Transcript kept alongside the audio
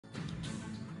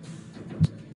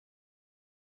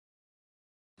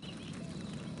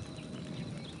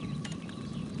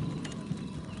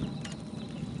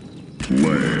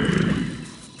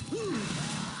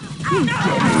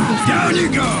Down you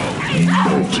go!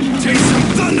 Take some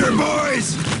thunder,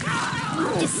 boys!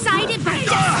 Decided by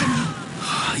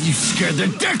destiny. You scared the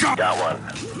dick off! Got one.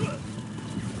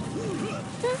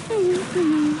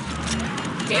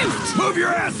 Damn it! Move your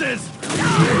asses!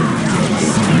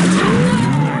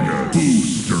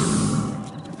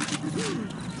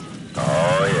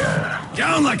 Oh, yeah.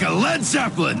 Down like a Led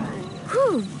Zeppelin!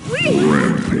 Whew,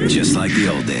 Just like the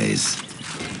old days.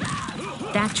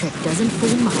 that trick doesn't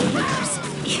fool my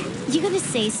ears. You gonna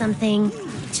say something?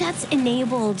 Chat's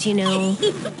enabled, you know.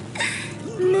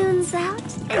 Moon's out,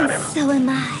 and so am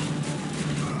I.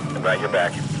 I'm right your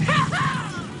back.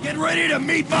 Get ready to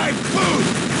meet my food!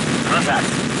 Contact.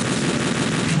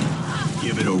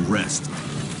 Give it a rest.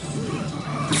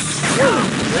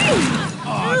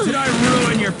 Oh, did I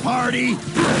ruin your party?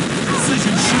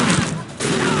 Precision shooting.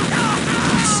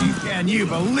 Can you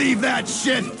believe that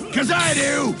shit? 'Cause I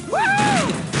do!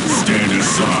 Stand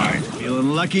aside. Feeling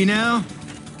lucky now?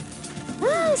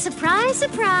 Oh, surprise,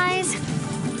 surprise.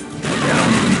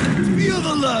 Feel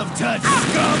the love touch,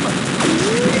 scum!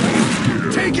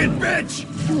 Take it, bitch!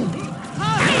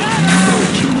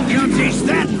 You don't teach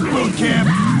that in boot camp!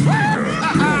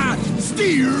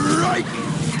 Strike!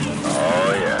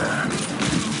 Oh, yeah.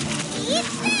 Eat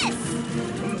this!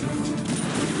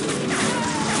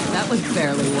 That was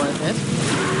barely worth it.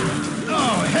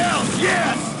 Oh, hell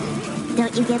yes!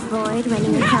 Don't you get bored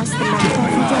running across the map Oh,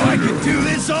 I every day? could do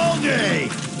this all day!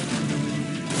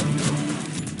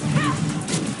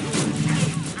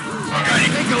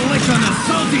 Take a lick on the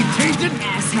salty tainted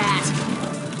Asshat.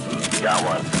 Got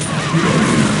one.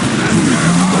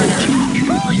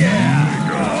 Oh, yeah!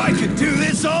 Oh, I could do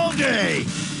this all day!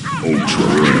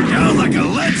 Down like a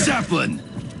Led Zeppelin!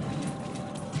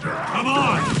 Come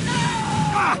on!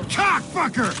 Ah,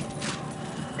 cockfucker!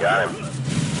 Got him.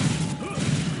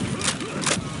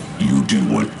 You do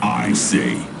what I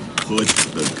say. Put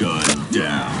the gun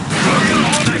down. Come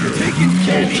on, I'm taking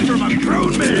candy from a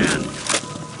grown man!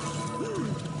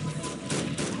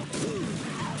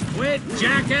 Quit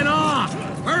jacking off!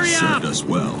 Hurry up! Served us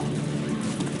well.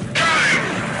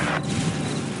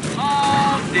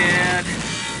 All dead.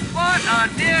 What a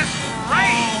disgrace!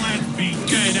 All that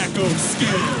began echo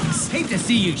skills. Hate to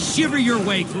see you shiver your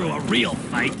way through a real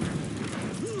fight.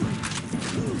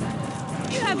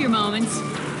 You have your moments.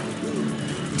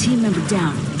 Team member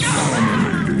down.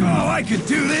 Oh, I could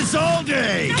do this all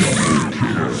day!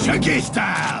 Shuggy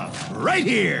style! Right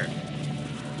here!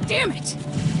 Damn it!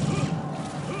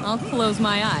 I'll close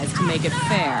my eyes to make it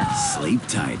fair. Sleep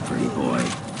tight, pretty boy.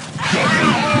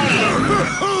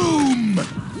 Boom!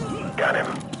 Got him.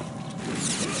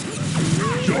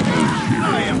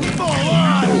 I am full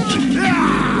on!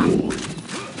 Ah!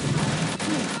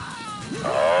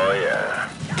 Oh, yeah.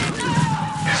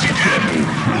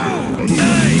 Oh,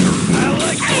 nice! I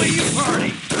like the way you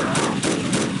party!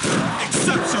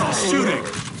 Exceptional shooting!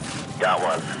 Got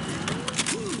one.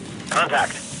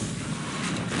 Contact.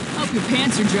 Hope your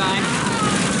pants are dry.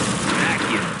 Back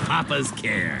in Papa's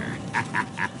care.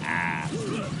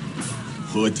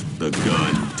 Put the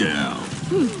gun down.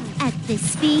 At this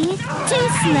speed, too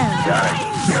slow.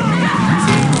 Got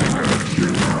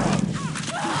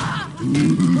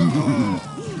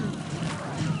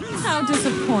How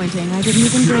disappointing. I didn't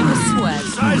even break a sweat.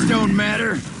 Size don't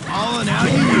matter. All in how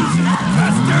you use it.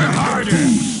 Faster, harder.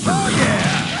 Oh,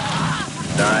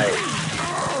 yeah! Nice.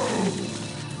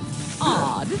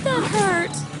 Aw, did that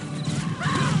hurt?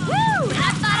 Woo!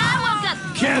 I thought I woke up.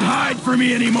 Can't hide from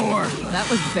me anymore. That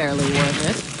was barely worth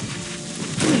it.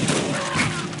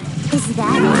 Is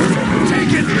that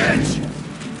Take it, bitch!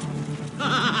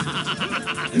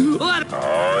 What?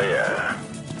 Oh, yeah.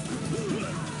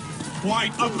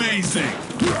 Quite amazing.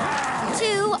 it?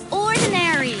 Too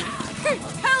ordinary.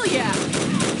 Hell yeah!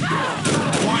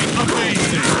 Quite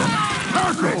amazing.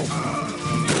 Perfect.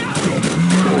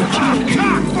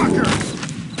 Cockfucker!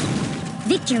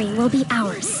 Victory will be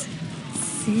ours.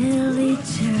 Silly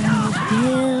churl,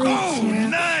 Billy Oh, churl.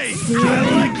 nice! Silly I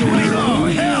like the way. Oh,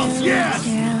 hells yes!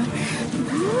 churl.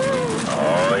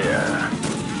 Oh, yeah.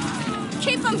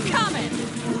 Keep them coming!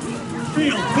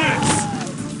 Feel this!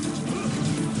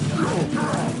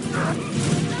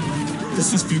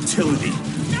 This is futility.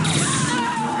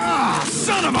 Ah,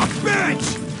 son of a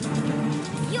bitch!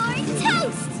 You're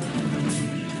toast!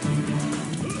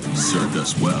 Served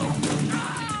us well.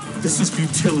 This is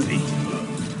futility.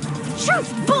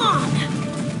 Truth bomb!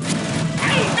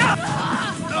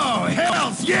 Oh,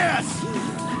 hells yes!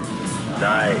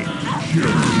 Nice.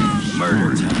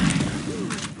 Murder time.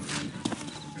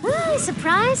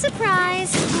 Surprise,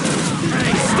 surprise.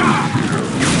 Hey, stop!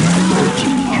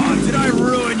 Oh, did I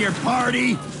your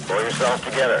party? Pull yourself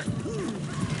together.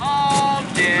 All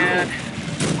dead.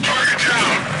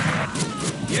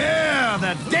 Yeah,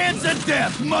 the dance of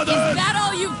death, mother! Is that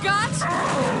all you've got?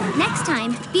 Next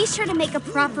time, be sure to make a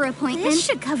proper appointment. This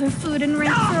should cover food and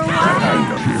rent for a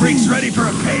while. Freaks ready for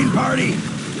a pain party?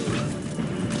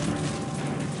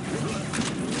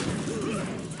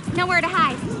 Nowhere to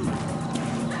hide.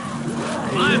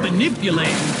 My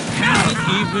manipulating hasn't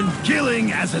even...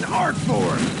 Killing as an art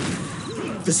form.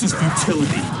 This is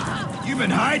futility. You've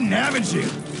been hiding, haven't you?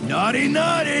 Naughty,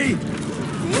 naughty!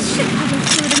 This should cover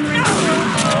food and rent for a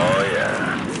while. Oh,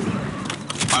 yeah.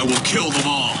 I will kill them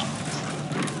all.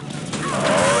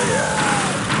 Oh,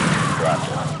 yeah.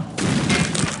 Gotcha.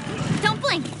 Don't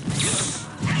blink.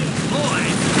 Boy,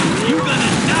 you're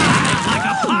gonna die like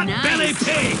a pot-bellied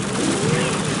pig!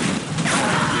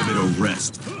 Give it a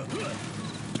rest.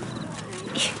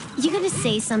 You gonna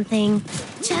say something?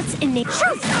 Chat's innate.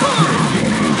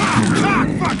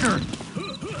 Cockfucker!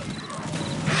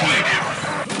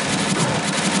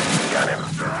 Got him.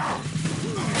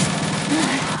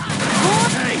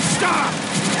 Hey, stop!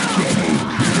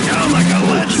 Down like a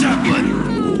lead zeppelin!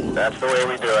 That's the way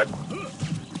we do it.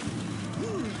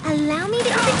 Allow me to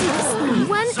introduce the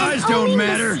one Size and don't only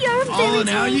matter. Monsieur All in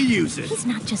how you Ability. use it. He's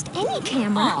not just any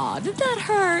camera. Aw, did that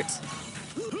hurt?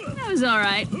 That was all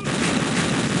right.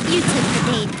 You took the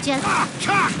bait, just... Ah,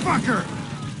 cockfucker!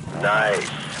 Nice.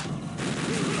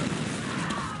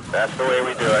 That's the way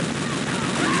we do it.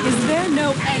 Is there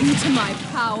no end to my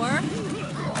power?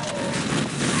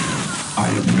 I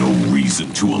have no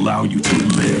reason to allow you to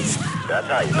live. That's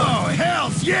how you do it. Oh,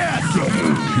 hells yes!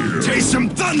 Taste some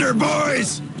thunder,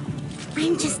 boys!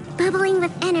 I'm just bubbling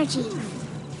with energy.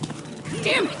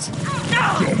 Damn it!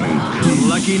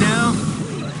 Lucky now?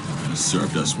 He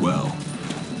served us well.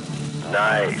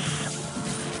 Nice.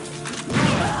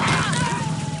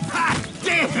 Ha!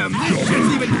 Damn! This shit's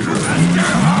even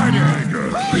faster, harder!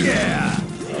 Oh, yeah!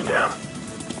 He's down.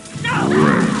 Oh,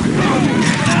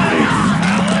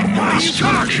 you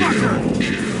cockfucker!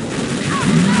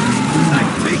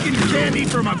 Like taking candy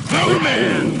from a grown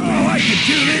man! Oh, I could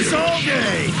do this all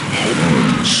day!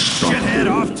 Shithead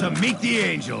off to meet the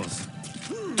angels.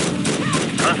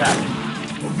 Contact.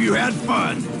 Hope you had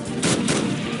fun.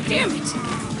 Damn it!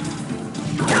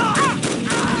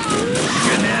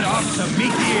 Shithead off to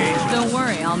meet the angels. Don't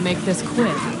worry, I'll make this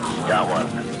quick. Got one.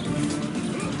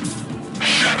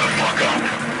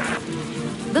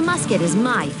 The musket is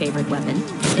my favorite weapon.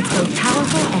 It's both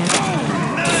powerful and...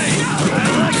 Nice!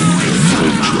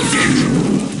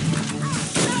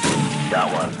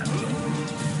 Got one.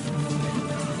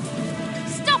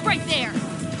 Stop right there!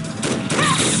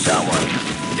 Got one.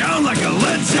 Down like a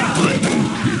lead zeppelin!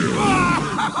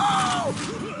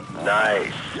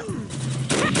 Nice.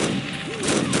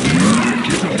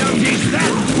 Don't teach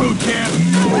that, boot camp!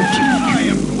 I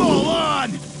am full on!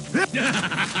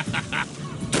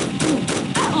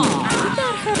 Aw, did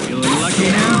that hurt? Feeling lucky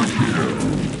now?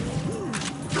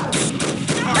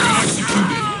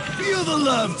 Executed! Feel the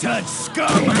love touch,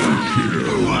 scum!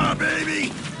 Ooh,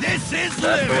 baby! This is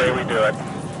That's the way living! we do it.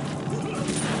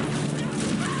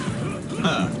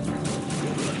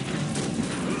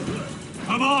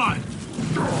 Come on!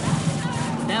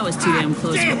 That was too damn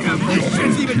close for Damn, comfort. this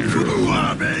shit's even...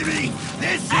 Ooh, baby!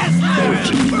 This is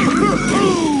living!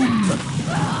 Boom!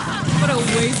 What a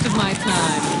waste of my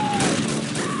time.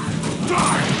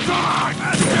 Die!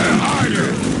 Faster, harder!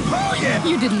 Oh, yeah!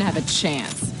 You didn't have a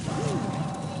chance.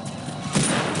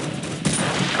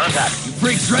 Contact. You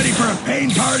freaks ready for a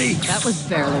pain party? That was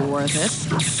barely worth it.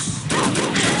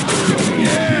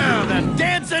 Yeah, the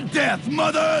dance of death,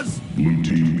 mothers! Blue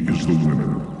team is the winner.